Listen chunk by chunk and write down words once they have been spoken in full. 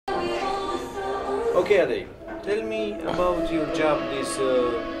Okay, Ade, tell me about your job, this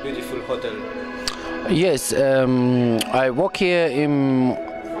beautiful hotel. Yes, I work here in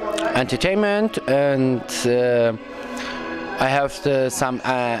entertainment, and I have some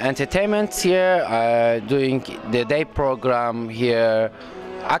entertainments here, doing the day program here,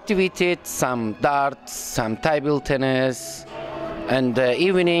 activities, some darts, some table tennis, and the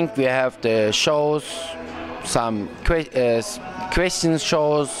evening we have the shows, some question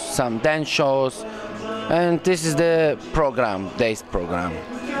shows, some dance shows, and this is the program, day's program.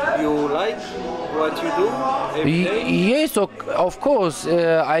 You like what you do every day? Yes, of course.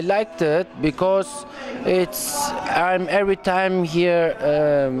 I liked it because I'm every time here,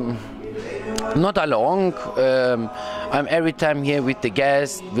 not alone. I'm every time here with the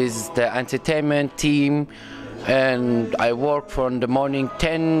guests, with the entertainment team, and I work from the morning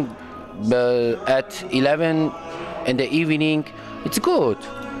 10 at 11 in the evening. It's good.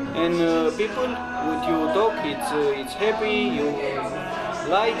 And people with you talk, it's happy. You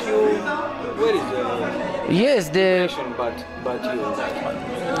like you. Where is the Yes, impression, but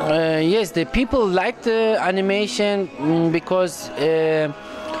you? yes, the people like the animation because they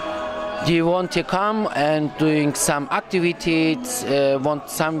want to come and doing some activities, want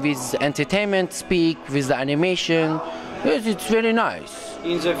some with entertainment, speak with the animation. Yes, it's very nice.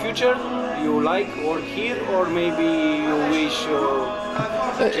 In the future, you like work here, or maybe you wish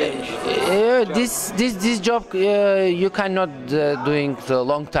change? This job you cannot doing the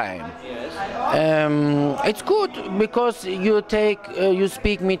long time. Yes. It's good because you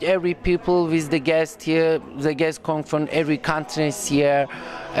speak with every people with the guest here. The guests come from every country here,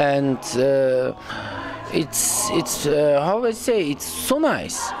 and it's how I say, it's so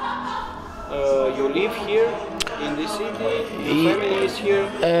nice. You live here in this city. Your family is here.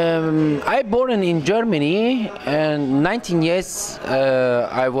 I born in Germany, and 19 years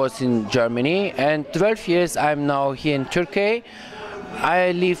I was in Germany, and 12 years I'm now here in Turkey.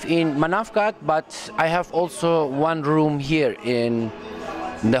 I live in Manavgat, but I have also one room here in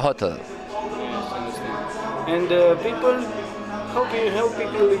the hotel. Yes, understand. And people, how can you help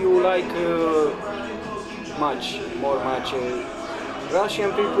people you like much, more much?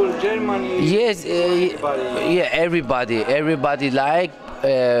 Russian people, Germany. Yes, everybody. yeah, everybody like,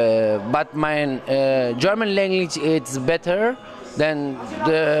 but my German language it's better than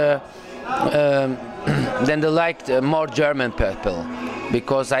the like more German people,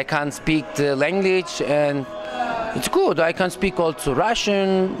 because I can speak the language and it's good. I can speak also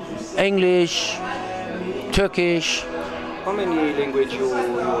Russian, English, Turkish. How many language you?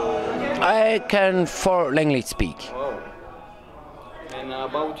 I can 4 language speak. Wow. And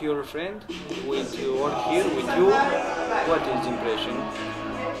about your friend with you work here with you, what is the impression?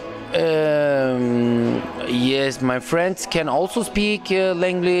 Yes, my friends can also speak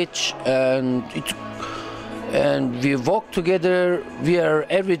language, and we work together. We are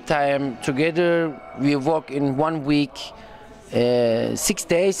every time together. We work in 1 week, 6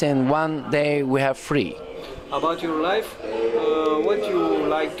 days, and 1 day we have free. About your life, what you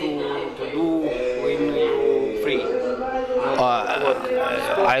like to do when you free?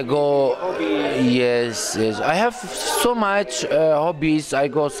 I go. Yes. I have so much hobbies. I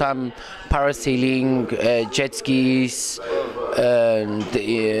go some parasailing, jet skis, and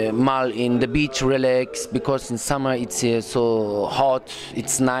mal in the beach, relax, because in summer it's so hot.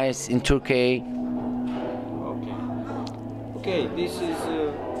 It's nice in Turkey. Okay. Okay. This is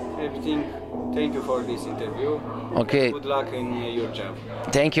everything. Thank you for this interview. Okay. Good luck in your job.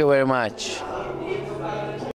 Thank you very much.